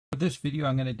For this video,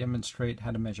 I'm going to demonstrate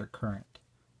how to measure current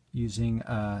using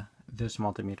this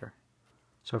multimeter.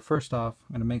 So first off,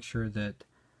 I'm going to make sure that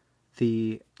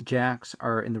the jacks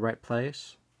are in the right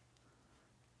place,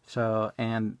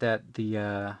 and that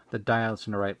the dial's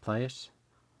in the right place.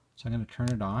 So I'm going to turn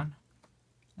it on,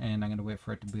 and I'm going to wait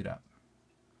for it to boot up.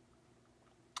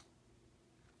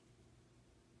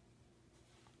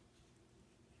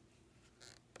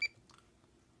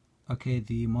 Okay,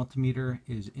 the multimeter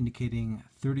is indicating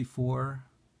 34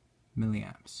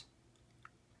 milliamps.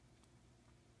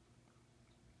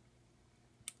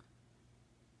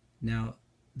 Now,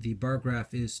 the bar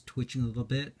graph is twitching a little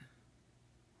bit,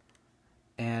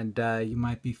 and you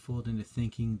might be fooled into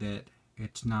thinking that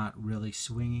it's not really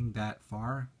swinging that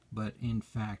far, but in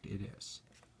fact it is.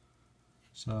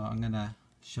 So I'm going to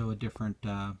show a different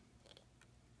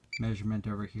measurement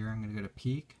over here. I'm going to go to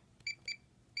peak.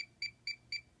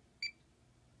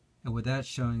 And what that's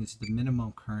showing is the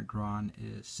minimum current drawn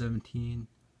is 17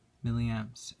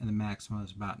 milliamps and the maximum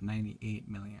is about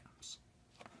 98 milliamps.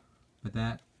 But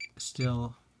that is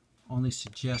still only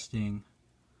suggesting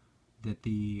that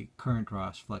the current draw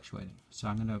is fluctuating. So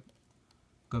I'm going to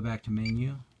go back to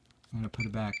menu. I'm going to put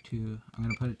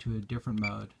it to a different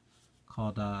mode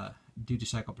called duty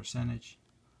cycle percentage.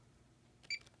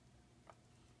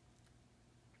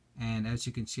 And as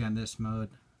you can see on this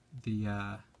mode,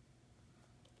 the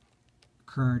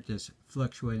current is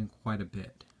fluctuating quite a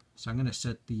bit. So I'm going to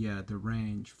set the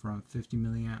range from 50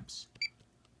 milliamps.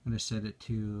 I'm going to set it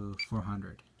to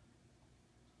 400.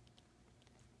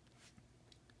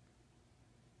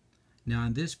 Now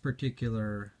in this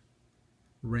particular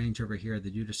range over here,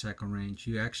 the duty cycle range,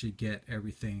 you actually get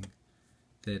everything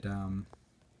that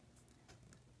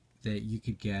that you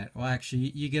could get. Well,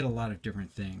 actually, you get a lot of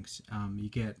different things. You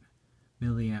get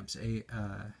milliamps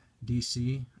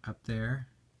DC up there.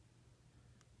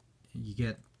 You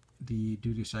get the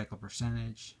duty cycle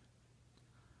percentage,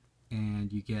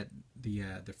 and you get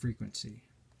the frequency.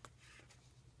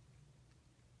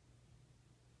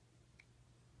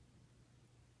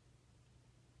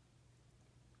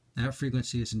 That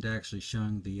frequency isn't actually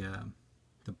showing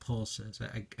the pulses.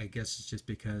 I guess it's just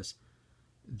because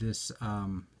this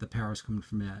the power is coming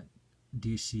from a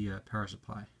DC power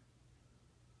supply.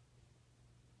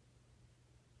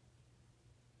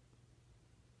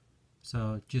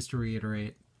 So just to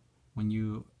reiterate, when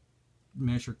you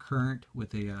measure current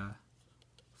with a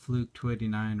Fluke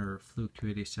 289 or Fluke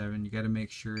 287, you got to make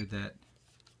sure that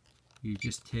you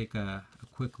just take a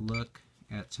quick look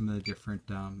at some of the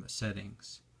different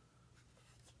settings.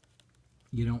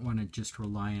 You don't want to just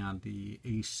rely on the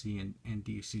AC and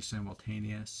DC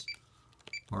simultaneous,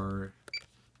 or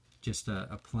just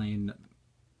a plain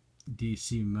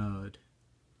DC mode,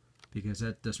 because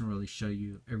that doesn't really show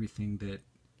you everything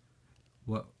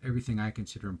I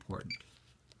consider important,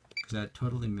 because that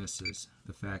totally misses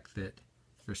the fact that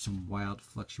there's some wild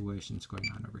fluctuations going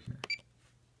on over here.